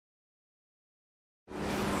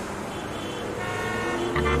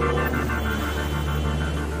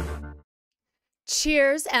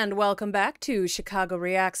Cheers and welcome back to Chicago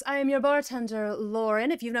Reacts. I am your bartender,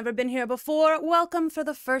 Lauren. If you've never been here before, welcome for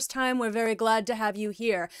the first time. We're very glad to have you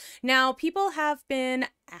here. Now, people have been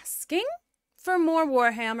asking for more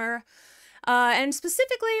Warhammer, and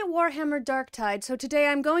specifically Warhammer Darktide. So today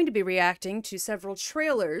I'm going to be reacting to several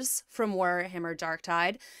trailers from Warhammer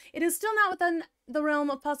Darktide. It is still not within the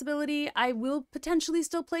realm of possibility. I will potentially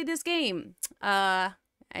still play this game. I'm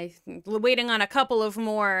waiting on a couple of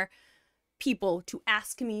more people to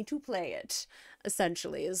ask me to play it,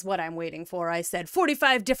 essentially, is what I'm waiting for. I said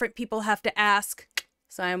 45 different people have to ask,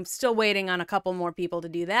 so I'm still waiting on a couple more people to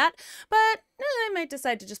do that, but I might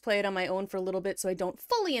decide to just play it on my own for a little bit so I don't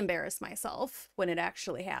fully embarrass myself when it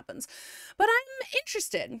actually happens. But I'm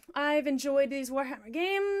interested. I've enjoyed these Warhammer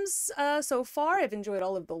games so far. I've enjoyed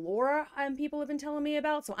all of the lore people have been telling me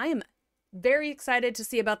about, so I am very excited to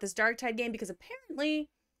see about this Darktide game because apparently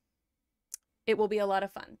it will be a lot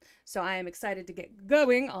of fun. So I am excited to get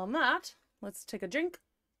going on that. Let's take a drink.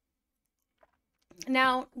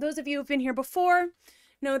 Now, those of you who've been here before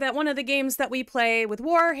know that one of the games that we play with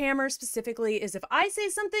Warhammer specifically is if I say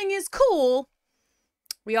something is cool,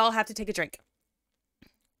 we all have to take a drink.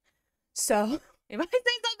 So if I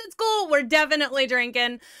say something's cool, we're definitely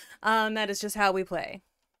drinking. That is just how we play.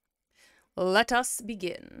 Let us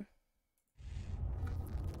begin.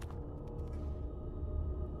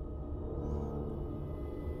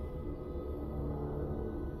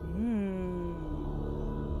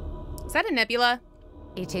 Is that a nebula?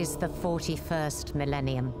 It is the 41st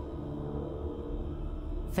millennium.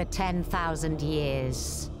 For 10,000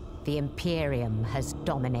 years, the Imperium has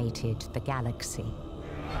dominated the galaxy.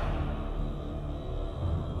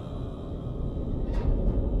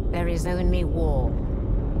 There is only war.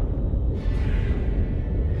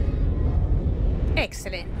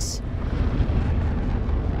 Excellent.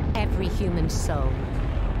 Every human soul,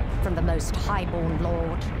 from the most highborn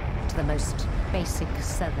lord to the most basic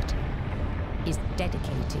servitor, is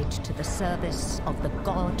dedicated to the service of the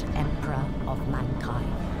God Emperor of mankind.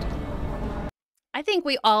 I think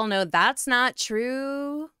we all know that's not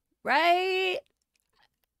true, right?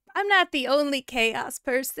 I'm not the only chaos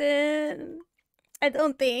person. I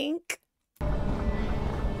don't think.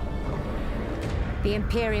 The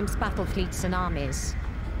Imperium's battle fleets and armies,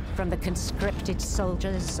 from the conscripted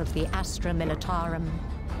soldiers of the Astra Militarum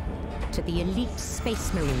to the elite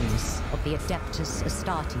space marines of the Adeptus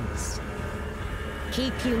Astartes,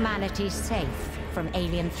 keep humanity safe from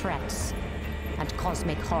alien threats and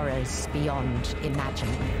cosmic horrors beyond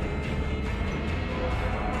imagining.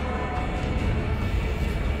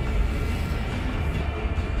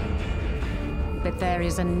 But there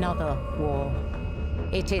is another war.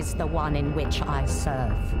 It is the one in which I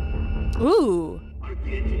serve. Ooh.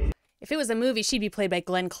 If it was a movie, she'd be played by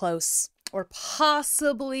Glenn Close or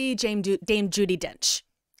possibly Dame Judi Dench.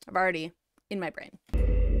 I've already in my brain.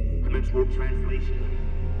 Commencement translation.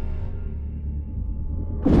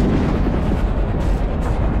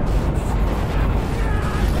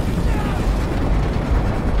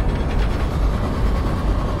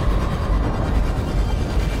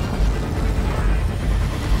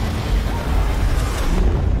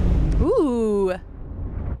 Ooh.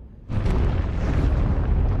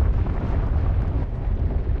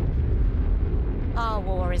 Our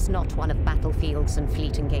war is not one of battlefields and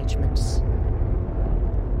fleet engagements.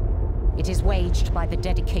 It is waged by the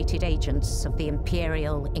dedicated agents of the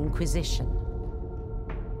Imperial Inquisition.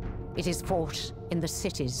 It is fought in the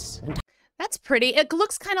cities and... That's pretty. It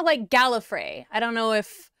looks kind of like Gallifrey. I don't know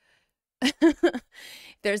if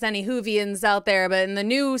there's any Whovians out there, but in the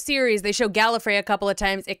new series, they show Gallifrey a couple of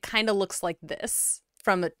times. It kind of looks like this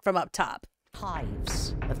from up top.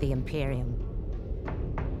 Hives of the Imperium.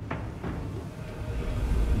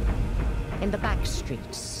 In the back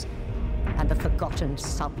streets and the forgotten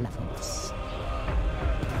sublevels.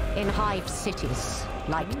 In hive cities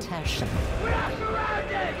like Tertium. We are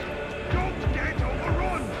surrounded! Don't get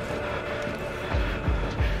overrun!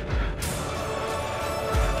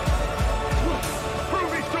 Through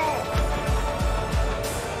this door!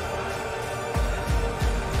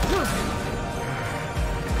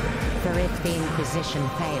 For if the Inquisition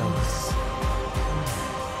fails,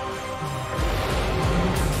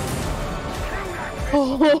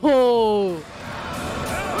 Oh!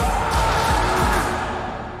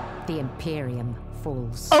 the Imperium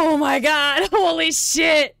falls. Oh my god! Holy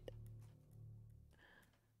shit!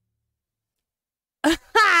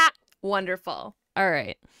 Wonderful. All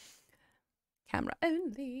right. Camera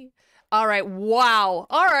only. All right. Wow.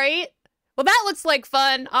 All right. Well, that looks like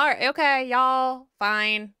fun. All right. Okay, y'all.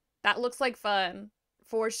 Fine. That looks like fun.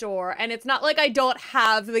 for sure. And it's not like I don't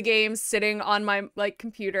have the game sitting on my like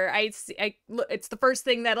computer. It's the first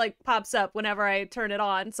thing that like pops up whenever I turn it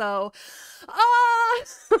on. So,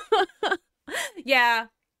 yeah.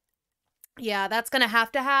 Yeah, that's gonna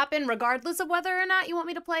have to happen regardless of whether or not you want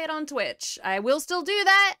me to play it on Twitch. I will still do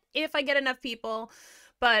that if I get enough people.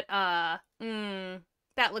 But,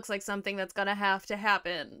 that looks like something that's gonna have to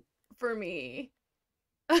happen for me.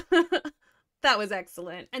 That was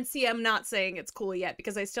excellent. And see, I'm not saying it's cool yet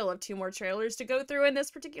because I still have 2 more trailers to go through in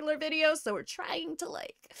this particular video, so we're trying to,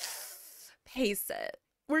 like, pace it.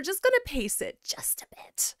 We're just gonna pace it just a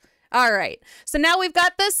bit. All right, so now we've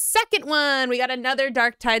got the second one. We got another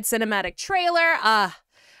Darktide cinematic trailer.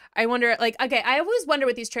 I wonder, like, okay, I always wonder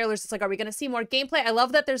with these trailers, it's like, are we gonna see more gameplay? I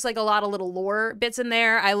love that there's, like, a lot of little lore bits in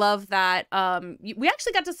there. I love that, we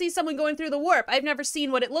actually got to see someone going through the warp. I've never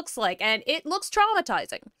seen what it looks like, and it looks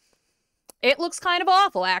traumatizing. It looks kind of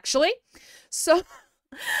awful, actually. So,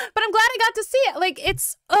 but I'm glad I got to see it. Like,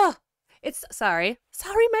 it's sorry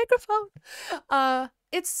microphone.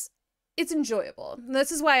 It's enjoyable.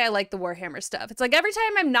 This is why I like the Warhammer stuff. It's like every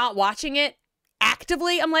time I'm not watching it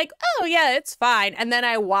actively, I'm like, oh yeah, it's fine. And then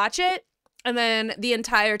I watch it, and then the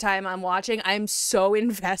entire time I'm watching, I'm so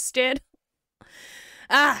invested.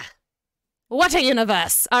 What a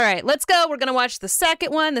universe. All right, let's go. We're going to watch the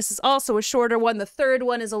second one. This is also a shorter one. The third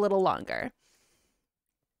one is a little longer.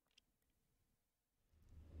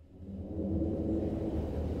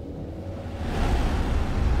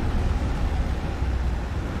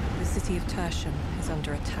 The city of Tertium is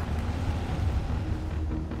under attack.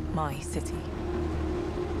 My city.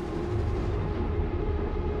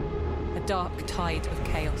 A dark tide of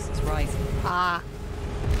chaos is rising.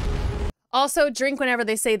 Also, drink whenever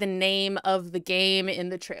they say the name of the game in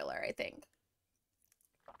the trailer, I think.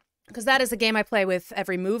 Because that is the game I play with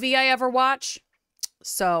every movie I ever watch.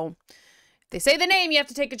 So, if they say the name, you have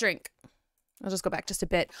to take a drink. I'll just go back just a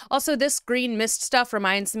bit. Also, this green mist stuff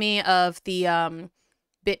reminds me of the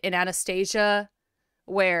bit in Anastasia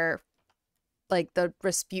where, like, the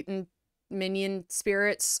Rasputin minion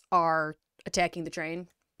spirits are attacking the train.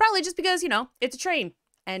 Probably just because, you know, it's a train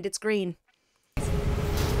and it's green.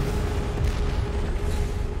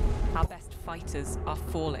 Our best fighters are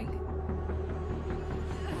falling.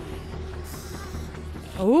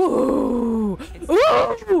 Ooh!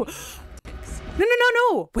 Ooh!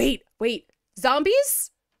 No. Wait.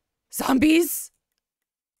 Zombies? Zombies?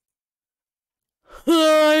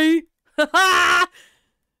 Hi!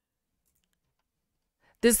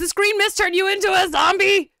 Does this green mist turn you into a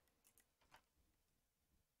zombie?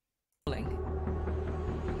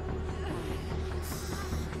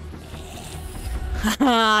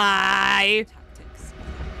 Hi! Tactics.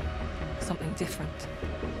 Something different.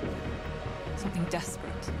 Something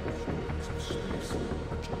desperate.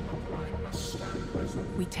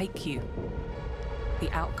 We take you,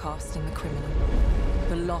 the outcast and the criminal,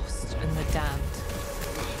 the lost and the damned,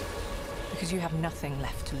 because you have nothing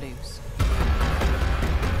left to lose.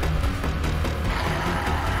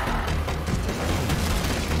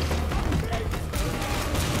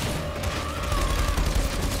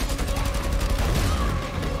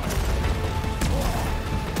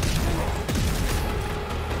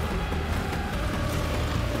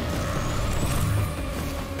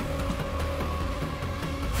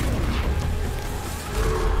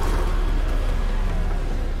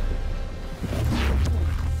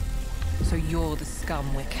 So you're the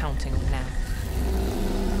scum we're counting on now.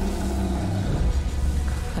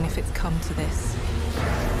 And if it's come to this,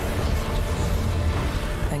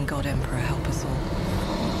 then God Emperor help us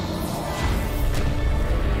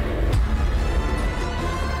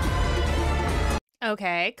all.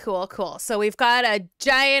 Okay, cool. So we've got a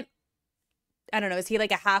giant, I don't know, is he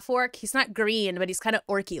like a half orc? He's not green, but he's kind of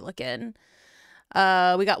orky looking.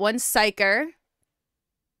 We got one psyker.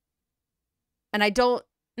 And I don't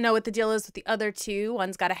know what the deal is with the other two.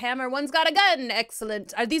 One's got a hammer, one's got a gun.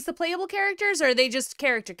 Excellent. Are these the playable characters, or are they just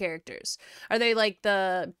characters? Are they like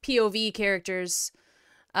the POV characters?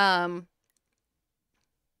 All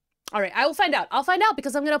right, I will find out. I'll find out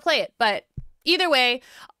because I'm gonna play it. But either way,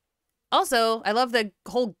 also, I love the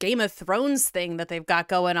whole Game of Thrones thing that they've got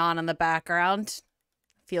going on in the background.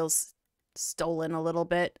 Feels stolen a little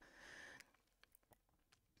bit.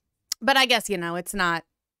 But I guess, you know, it's not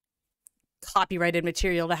copyrighted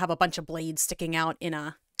material to have a bunch of blades sticking out in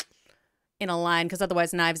a line, because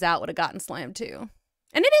otherwise Knives Out would have gotten slammed too.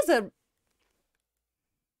 And it is a...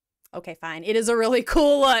 Okay, fine. It is a really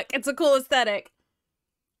cool look. It's a cool aesthetic.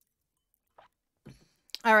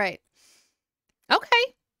 All right.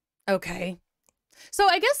 Okay. So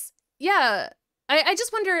I guess, yeah, I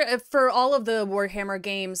just wonder if for all of the Warhammer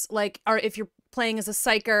games, like, if you're playing as a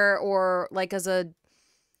psyker or like as a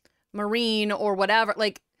marine or whatever,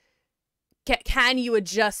 like, can you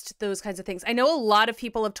adjust those kinds of things? I know a lot of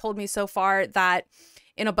people have told me so far that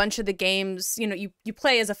in a bunch of the games, you know, you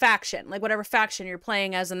play as a faction, like whatever faction you're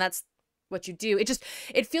playing as, and that's what you do.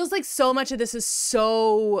 It feels like so much of this is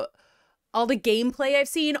so, all the gameplay I've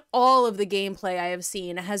seen, all of the gameplay I have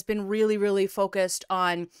seen has been really, really focused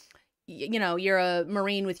on, you know, you're a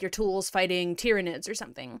marine with your tools fighting Tyranids or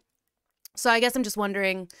something. So I guess I'm just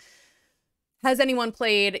wondering, has anyone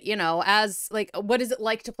played, you know, as, like, what is it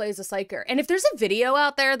like to play as a psyker? And if there's a video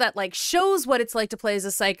out there that, like, shows what it's like to play as a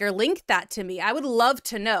psyker, link that to me. I would love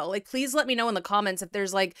to know. Like, please let me know in the comments if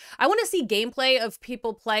there's, like, I want to see gameplay of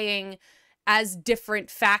people playing as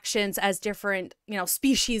different factions, as different, you know,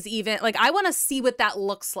 species even. Like, I want to see what that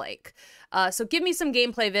looks like. So give me some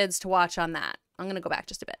gameplay vids to watch on that. I'm going to go back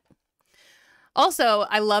just a bit. Also,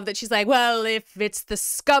 I love that she's like, well, if it's the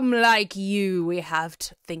scum like you, we have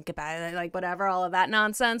to think about it, like whatever, all of that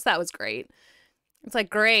nonsense. That was great. It's like,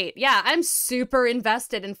 great. Yeah, I'm super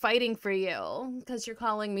invested in fighting for you because you're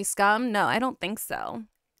calling me scum. No, I don't think so.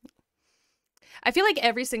 I feel like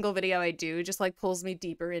every single video I do just like pulls me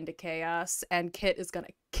deeper into chaos, and Kit is gonna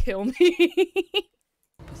kill me.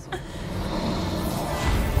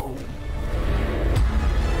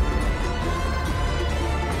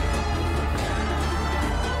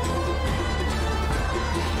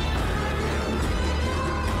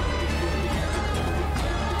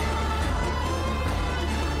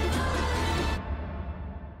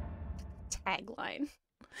 Tagline.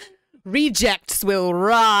 Rejects will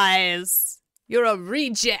rise. You're a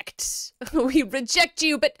reject. We reject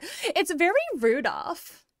you, but it's very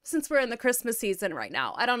Rudolph since we're in the Christmas season right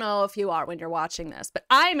now. I don't know if you are when you're watching this, but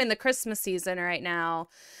I'm in the Christmas season right now,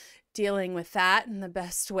 dealing with that in the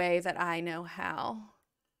best way that I know how.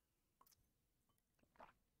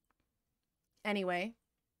 Anyway,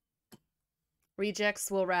 rejects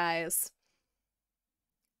will rise.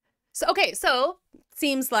 So, okay, so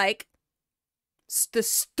seems like the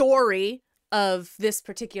story of this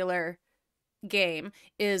particular game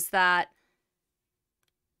is that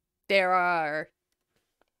there are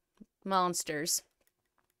monsters.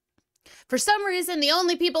 For some reason, the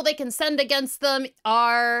only people they can send against them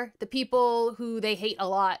are the people who they hate a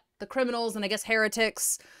lot, the criminals and I guess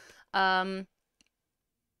heretics. I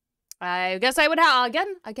guess I would have,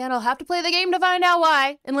 again, I'll have to play the game to find out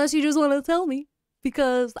why, unless you just want to tell me,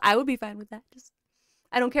 because I would be fine with that.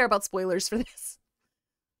 I don't care about spoilers for this.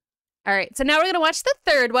 All right, so now we're going to watch the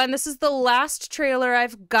third one. This is the last trailer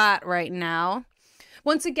I've got right now.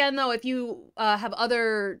 Once again, though, if you have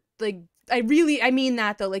other, like, I mean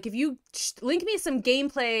that, though. Like, if you link me some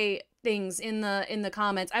gameplay things in the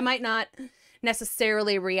comments, I might not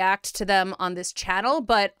necessarily react to them on this channel,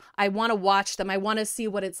 but I want to watch them. I want to see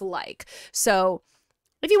what it's like. So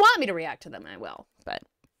if you want me to react to them, I will. But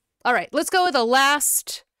all right, let's go with the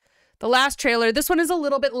last trailer. This one is a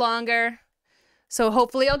little bit longer. So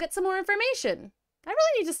hopefully I'll get some more information. I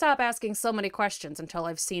really need to stop asking so many questions until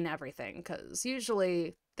I've seen everything, because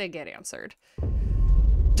usually they get answered.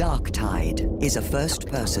 Darktide is a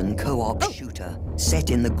first-person co-op shooter set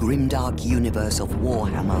in the grimdark universe of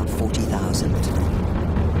Warhammer 40,000.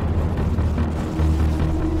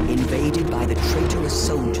 Invaded by the traitorous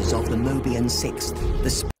soldiers of the Mobian Sixth,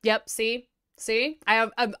 Yep, see?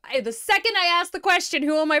 The second I ask the question,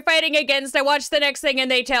 who am I fighting against, I watch the next thing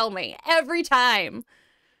and they tell me. Every time.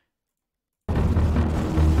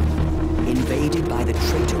 Invaded by the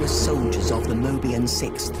traitorous soldiers of the Mobian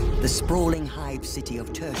Sixth, the sprawling hive city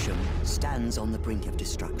of Tertium stands on the brink of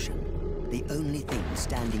destruction. The only thing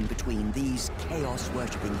standing between these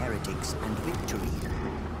chaos-worshipping heretics and victory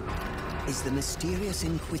is the mysterious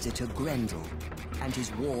Inquisitor Grendel and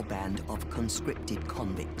his warband of conscripted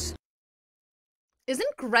convicts.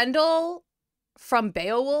 Isn't Grendel from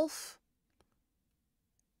Beowulf?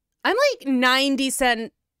 I'm like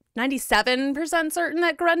 97% certain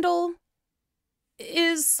that Grendel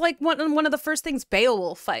is like one of the first things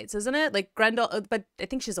Beowulf fights, isn't it? Like Grendel, but I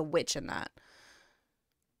think she's a witch in that.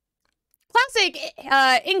 Classic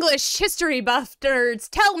English history buff nerds,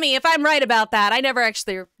 tell me if I'm right about that. I never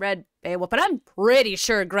actually read Beowulf, but I'm pretty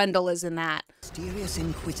sure Grendel is in that. Mysterious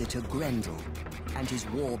Inquisitor Grendel and his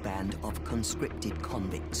warband of conscripted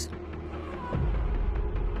convicts.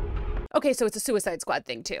 Okay, so it's a Suicide Squad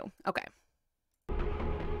thing too. Okay.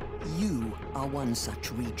 You are one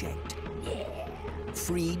such reject.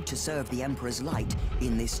 Freed to serve the Emperor's light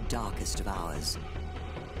in this darkest of hours.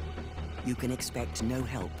 You can expect no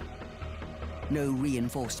help, no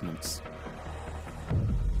reinforcements.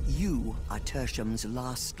 You are Tertium's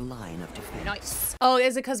last line of defense. Nice. Oh,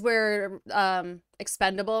 is it because we're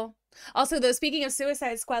expendable? Also, though, speaking of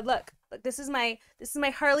Suicide Squad, look, this is my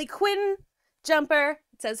Harley Quinn jumper.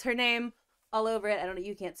 It says her name all over it. I don't know,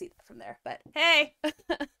 you can't see that from there, but hey.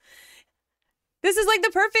 This is like the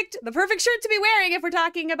perfect shirt to be wearing if we're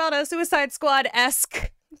talking about a Suicide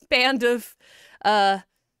Squad-esque band of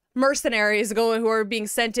mercenaries who are being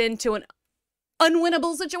sent into an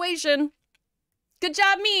unwinnable situation. Good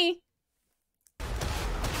job, me.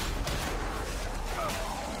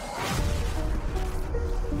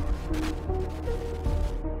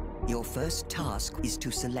 Your first task is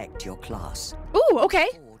to select your class. Ooh, okay.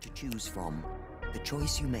 4 to choose from. The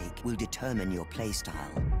choice you make will determine your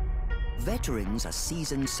playstyle. Veterans are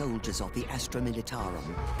seasoned soldiers of the Astra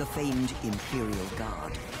Militarum, the famed Imperial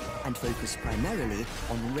Guard, and focus primarily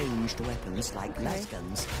on ranged weapons like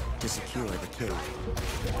lasguns to secure the kill.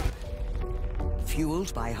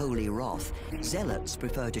 Fueled by holy wrath, zealots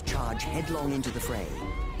prefer to charge headlong into the fray.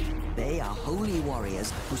 They are holy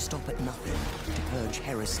warriors who stop at nothing to purge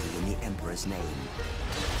heresy in the Emperor's name.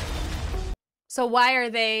 So why are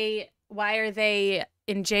they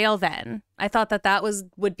in jail then? I thought that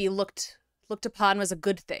would be looked upon as a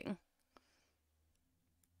good thing.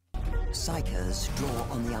 Psychers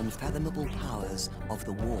draw on the unfathomable powers of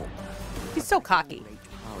the warp. He's so cocky.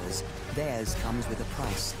 Powers, theirs comes with a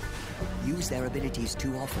price. Use their abilities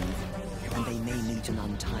too often, and they may meet an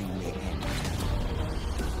untimely end.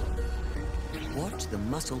 What the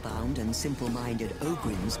muscle-bound and simple-minded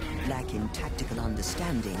Ogryns lack in tactical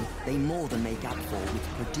understanding, they more than make up for with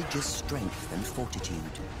prodigious strength and fortitude.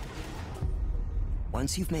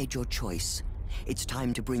 Once you've made your choice, it's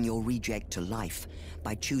time to bring your reject to life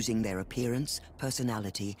by choosing their appearance,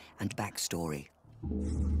 personality, and backstory.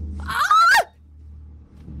 Ah!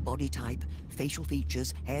 Body type, facial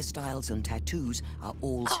features, hairstyles, and tattoos are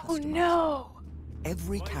all customized. Oh no!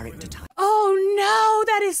 Every character type. Oh no,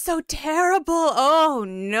 that is so terrible. Oh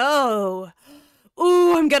no.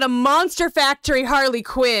 Ooh, I'm gonna Monster Factory Harley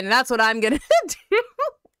Quinn. That's what I'm gonna do.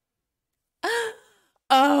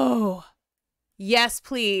 Oh. Yes,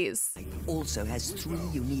 please. Also has 3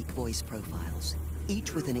 unique voice profiles,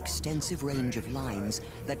 each with an extensive range of lines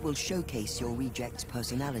that will showcase your reject's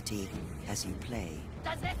personality as you play.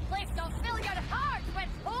 Does this place not fill your heart with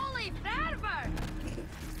holy fervor?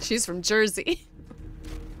 She's from Jersey.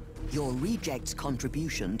 Your reject's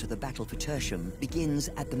contribution to the battle for Tertium begins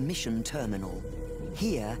at the mission terminal.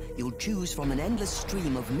 Here, you'll choose from an endless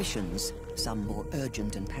stream of missions, some more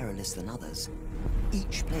urgent and perilous than others,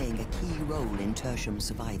 each playing a key role in Tertium's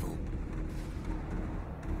survival.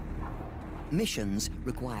 Missions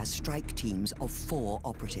require strike teams of 4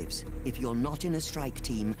 operatives. If you're not in a strike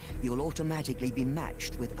team, you'll automatically be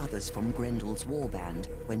matched with others from Grendel's warband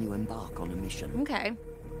when you embark on a mission. Okay.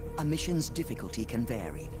 A mission's difficulty can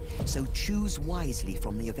vary, so choose wisely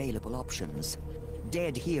from the available options.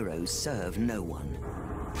 Dead heroes serve no one.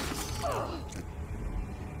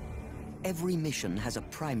 Every mission has a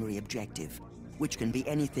primary objective, which can be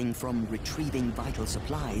anything from retrieving vital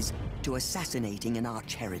supplies to assassinating an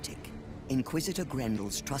arch-heretic. Inquisitor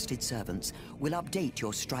Grendel's trusted servants will update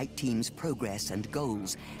your strike team's progress and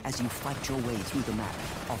goals as you fight your way through the map,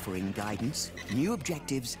 offering guidance, new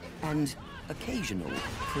objectives, and occasional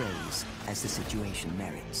praise as the situation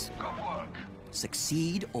merits. Good work.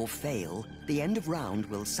 Succeed or fail, the end of round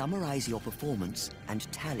will summarize your performance and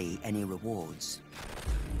tally any rewards.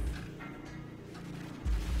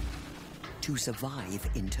 To survive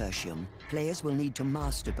in Tertium, players will need to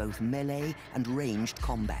master both melee and ranged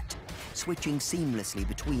combat, switching seamlessly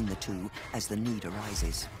between the two as the need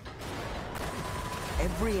arises.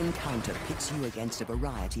 Every encounter pits you against a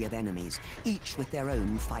variety of enemies, each with their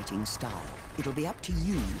own fighting style. It'll be up to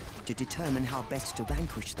you to determine how best to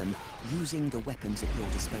vanquish them using the weapons at your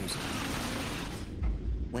disposal.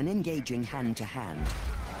 When engaging hand-to-hand,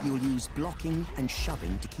 you'll use blocking and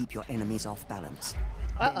shoving to keep your enemies off balance.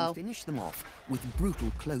 Then finish them off with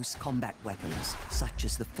brutal close combat weapons, such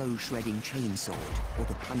as the foe-shredding chainsword or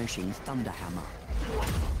the punishing thunderhammer.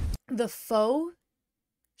 The foe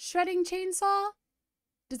shredding chainsaw?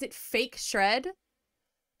 Does it fake shred?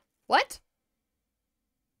 What?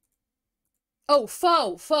 Oh,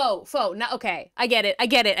 foe. No, okay. I get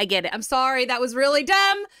it. I'm sorry, that was really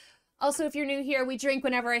dumb. Also, if you're new here, we drink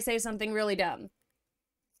whenever I say something really dumb.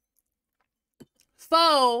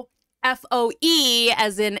 Foe, F-O-E,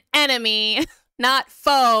 as in enemy, not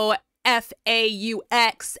foe,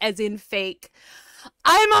 F-A-U-X, as in fake.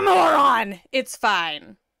 I'm a moron! It's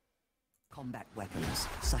fine. Combat weapons,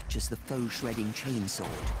 such as the foe-shredding chainsword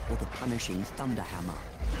or the punishing thunderhammer.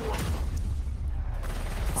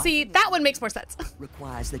 See, that one makes more sense.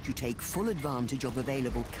 Requires that you take full advantage of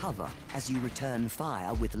available cover as you return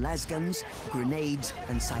fire with lasguns, grenades,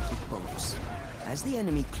 and psychic bolts. As the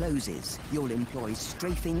enemy closes, you'll employ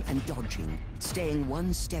strafing and dodging, staying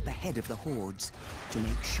one step ahead of the hordes to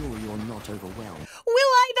make sure you're not overwhelmed. Will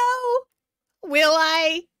I though? Will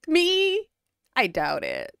I? Me? I doubt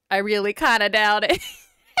it. I really kind of doubt it.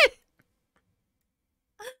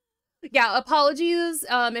 Yeah, apologies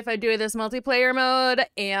if I do this multiplayer mode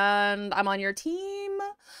and I'm on your team.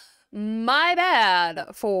 My bad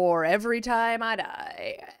for every time I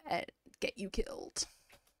die and get you killed.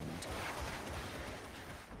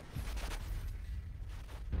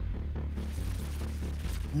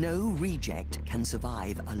 No reject can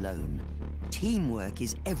survive alone. Teamwork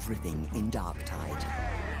is everything in Darktide.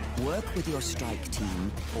 Work with your strike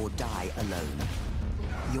team or die alone.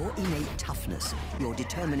 Your innate toughness, your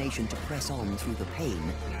determination to press on through the pain,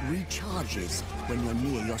 recharges when you're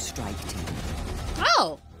near your strike team.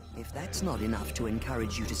 Oh! If that's not enough to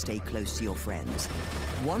encourage you to stay close to your friends,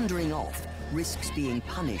 wandering off risks being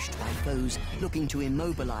punished by foes looking to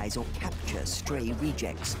immobilize or capture stray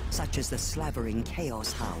rejects, such as the slavering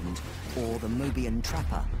Chaos Hound or the Mobian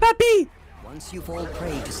Trapper. Papi! Once you fall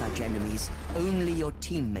prey to such enemies, only your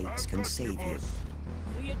teammates can save you.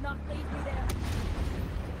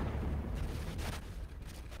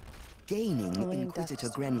 Gaining Inquisitor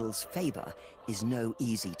Grendel's favor is no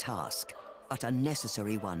easy task, but a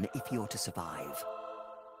necessary one if you're to survive.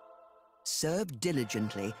 Serve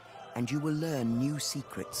diligently, and you will learn new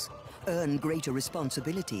secrets, earn greater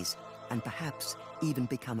responsibilities, and perhaps even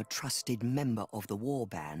become a trusted member of the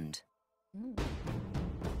warband.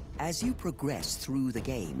 As you progress through the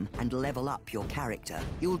game and level up your character,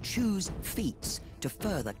 you'll choose feats to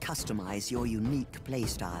further customize your unique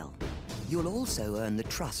playstyle. You'll also earn the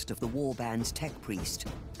trust of the Warband's tech priest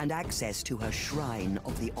and access to her shrine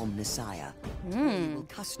of the Omnissiah. You will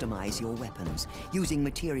customize your weapons using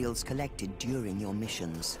materials collected during your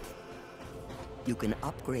missions. You can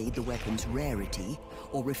upgrade the weapon's rarity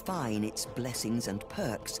or refine its blessings and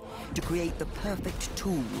perks to create the perfect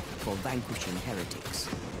tool for vanquishing heretics.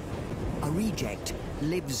 A reject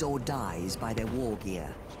lives or dies by their war gear.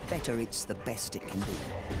 Better it's the best it can be.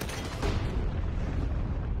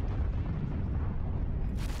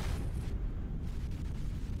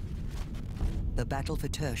 The battle for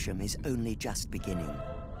Tertium is only just beginning.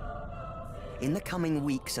 In the coming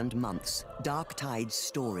weeks and months, Darktide's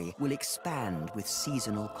story will expand with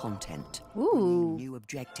seasonal content. Ooh. New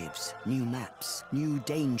objectives, new maps, new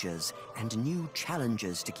dangers, and new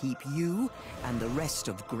challenges to keep you and the rest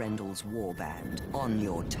of Grendel's warband on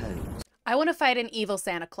your toes. I want to fight an evil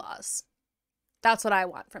Santa Claus. That's what I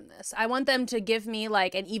want from this. I want them to give me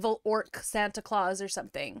like an evil orc Santa Claus or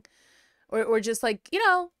something. Or just like, you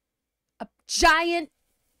know, a giant,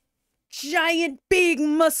 big,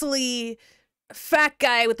 muscly, fat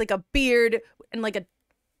guy with like a beard and like a,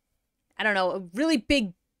 I don't know, a really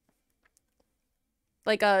big,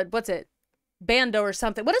 like a, what's it? Bando or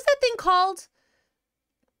something. What is that thing called?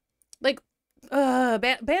 Like,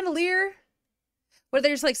 bandolier? Where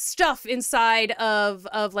there's like stuff inside of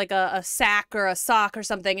like a sack or a sock or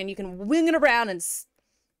something and you can wing it around and just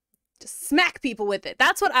smack people with it.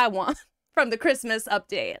 That's what I want from the Christmas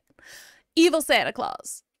update. Evil Santa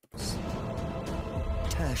Claus.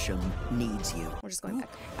 Tertium needs you. We're just going back.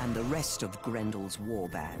 And the rest of Grendel's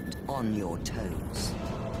warband on your toes.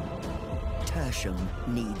 Tertium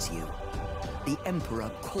needs you. The Emperor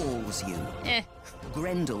calls you.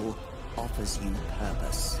 Grendel offers you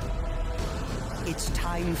purpose. It's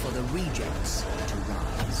time for the rejects to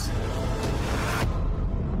rise.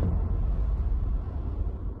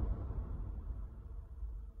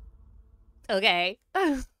 Okay.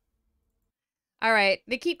 All right.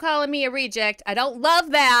 They keep calling me a reject. I don't love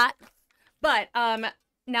that. But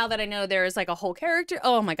now that I know there's like a whole character,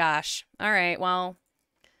 oh my gosh. All right. Well,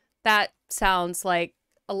 that sounds like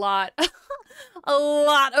a lot a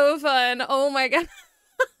lot of fun. Oh my god.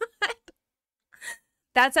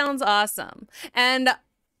 That sounds awesome. And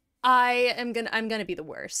I'm gonna be the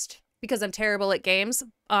worst because I'm terrible at games.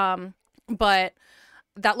 But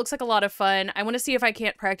that looks like a lot of fun. I want to see if I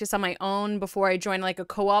can't practice on my own before I join like a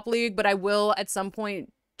co-op league, but I will at some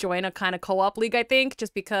point join a kind of co-op league, I think,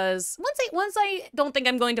 just because once I don't think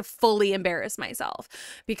I'm going to fully embarrass myself,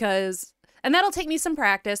 because and that'll take me some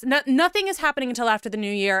practice. Nothing is happening until after the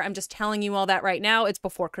new year. I'm just telling you all that right now. It's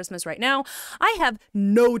before Christmas right now. I have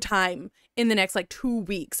no time in the next like 2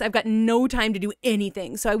 weeks. I've got no time to do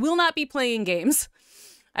anything. So I will not be playing games.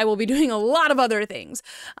 I will be doing a lot of other things.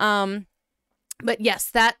 But yes,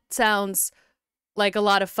 that sounds like a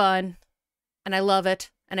lot of fun and I love it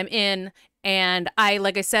and I'm in. And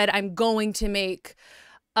like I said, I'm going to make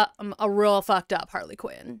a real fucked up Harley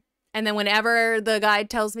Quinn. And then whenever the guide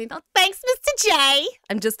tells me, oh, thanks, Mr. J,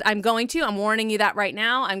 I'm warning you that right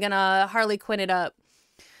now. I'm going to Harley Quinn it up.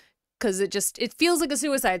 Because it feels like a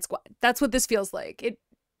Suicide Squad. That's what this feels like. It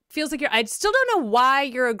feels like I still don't know why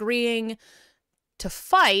you're agreeing to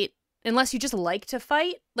fight unless you just like to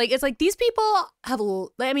fight. Like, it's like these people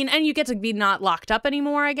and you get to be not locked up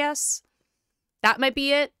anymore, I guess. That might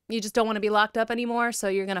be it. You just don't want to be locked up anymore, so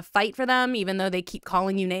you're going to fight for them even though they keep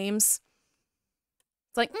calling you names.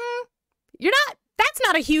 It's like, that's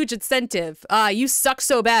not a huge incentive. You suck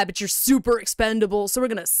so bad, but you're super expendable, so we're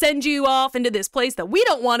going to send you off into this place that we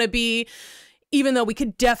don't want to be, even though we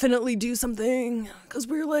could definitely do something, because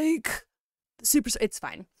we're like, it's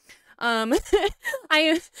fine. I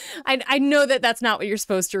know that that's not what you're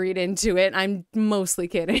supposed to read into it. I'm mostly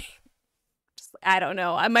kidding. I don't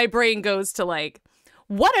know. My brain goes to like,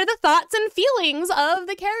 what are the thoughts and feelings of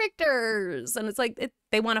the characters? And it's like,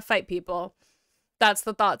 they want to fight people. That's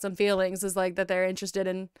the thoughts and feelings, is like that they're interested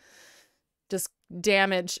in just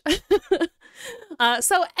damage.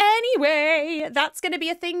 So anyway, that's going to be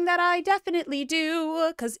a thing that I definitely do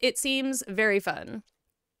because it seems very fun.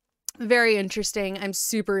 Very interesting. I'm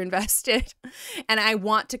super invested and I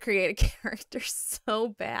want to create a character so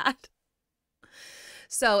bad.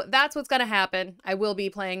 So that's what's going to happen. I will be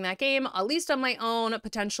playing that game, at least on my own,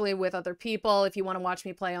 potentially with other people. If you want to watch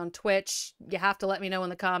me play on Twitch, you have to let me know in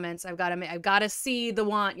the comments. I've got to see the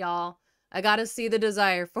want, y'all. I got to see the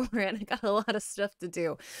desire for it. I got a lot of stuff to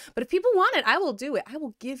do. But if people want it, I will do it. I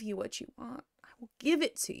will give you what you want. Will give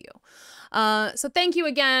it to you. So thank you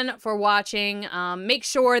again for watching. Make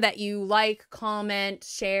sure that you like, comment,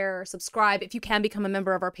 share, subscribe. If you can become a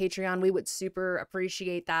member of our Patreon, we would super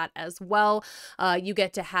appreciate that as well. You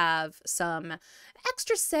get to have some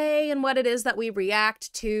extra say in what it is that we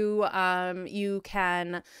react to. You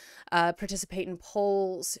can participate in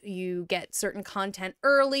polls. You get certain content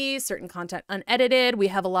early, certain content unedited. We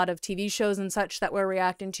have a lot of TV shows and such that we're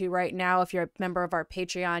reacting to right now. If you're a member of our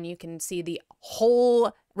Patreon, you can see the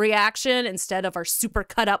whole reaction instead of our super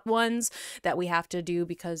cut up ones that we have to do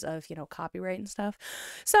because of, copyright and stuff.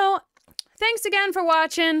 So thanks again for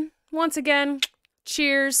watching. Once again,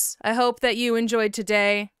 cheers. I hope that you enjoyed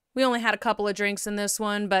today. We only had a couple of drinks in this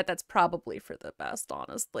one, but that's probably for the best,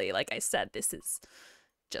 honestly. Like I said, this is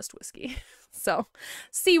just whiskey. So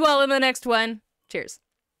see you all in the next one. Cheers.